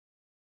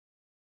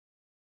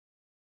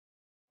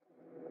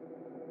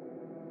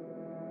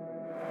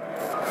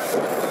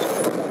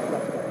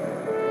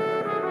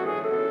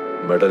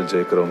Medal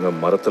ஜெயிக்கிறவங்க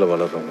மரத்துல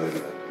வளர்றவங்க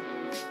இல்லை,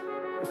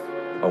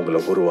 அவங்கள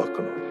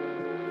உருவாக்கணும்.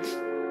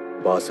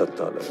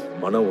 பாசத்தால,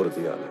 மன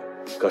உறுதியால,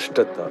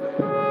 கஷ்டத்தால.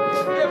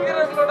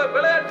 வீரர்களோட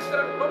விளையாட்டு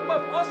திறன் ரொம்ப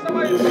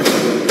மோசமா இருக்கு.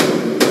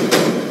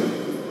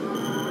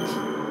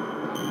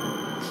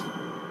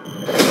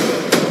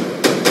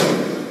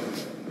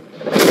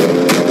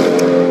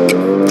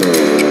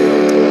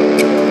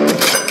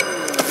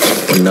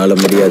 உன்னால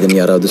முடியாதுன்னு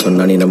யாராவது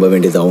சொன்னா நீ நம்ப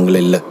வேண்டியது அவங்கள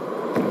இல்ல,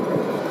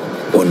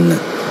 ஒண்ணு.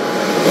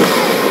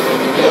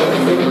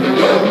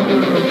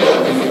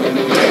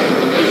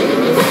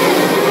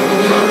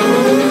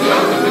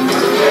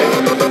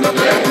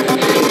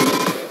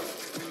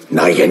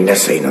 நான் என்ன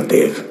செய்யணும்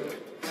தேவ்?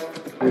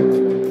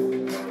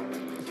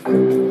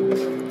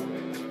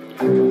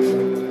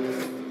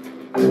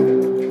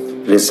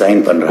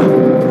 ரிசைன் பண்றான்.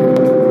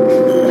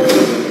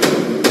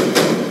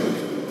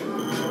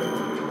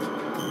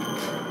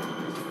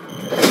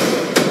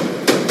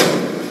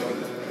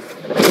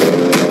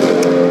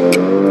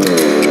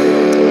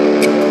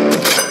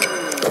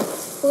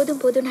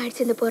 போதும் போதும்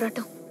ஆயிடுச்சு இந்த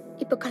போராட்டம்.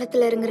 இப்ப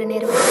களத்துல இறங்குற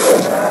நேரம்.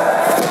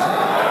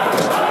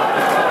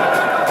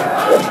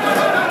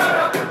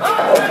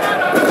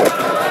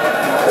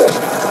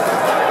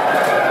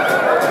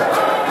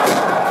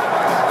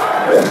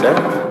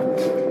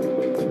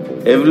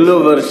 எவ்வளோ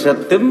வருஷ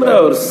திம்ர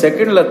ஒரு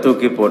செகண்ட்ல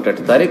தூக்கி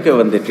போட்டுட்டு தரிக்க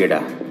வந்துட்டிடா.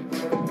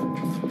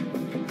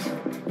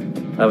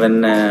 அவன்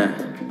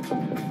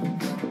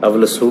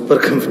அவ்வளோ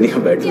சூப்பர் கம்பெனியா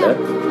பேட்ல.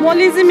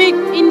 Molismic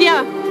India,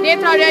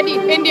 Netra Reddy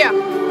India,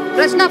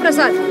 Rachna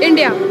Prasad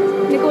India,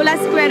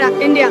 Nicolas Square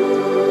India,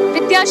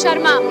 Vidya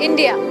Sharma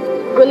India,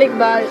 Gulik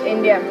Bal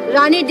India,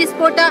 Rani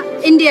Dispota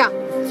India,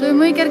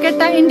 Suimui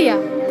Kirketta India,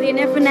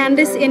 Rene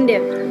Fernandez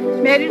India,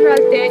 Mary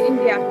Ralte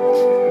India,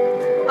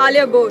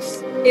 Alia Bose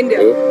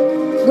India,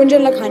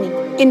 Gunjan Lakhani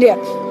India,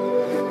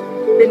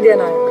 Vindhya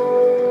Nayak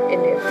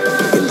India.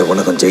 இந்த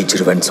உலகம்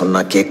ஜெயிச்சிருவேன்னு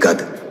சொன்னா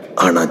கேட்காது,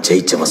 ஆனா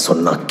ஜெயிச்சவன்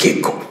சொன்னா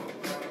கேட்கும்.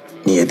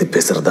 நீ எது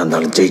பேசுறதா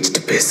இருந்தாலும்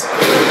ஜெயிச்சுட்டு பேசு.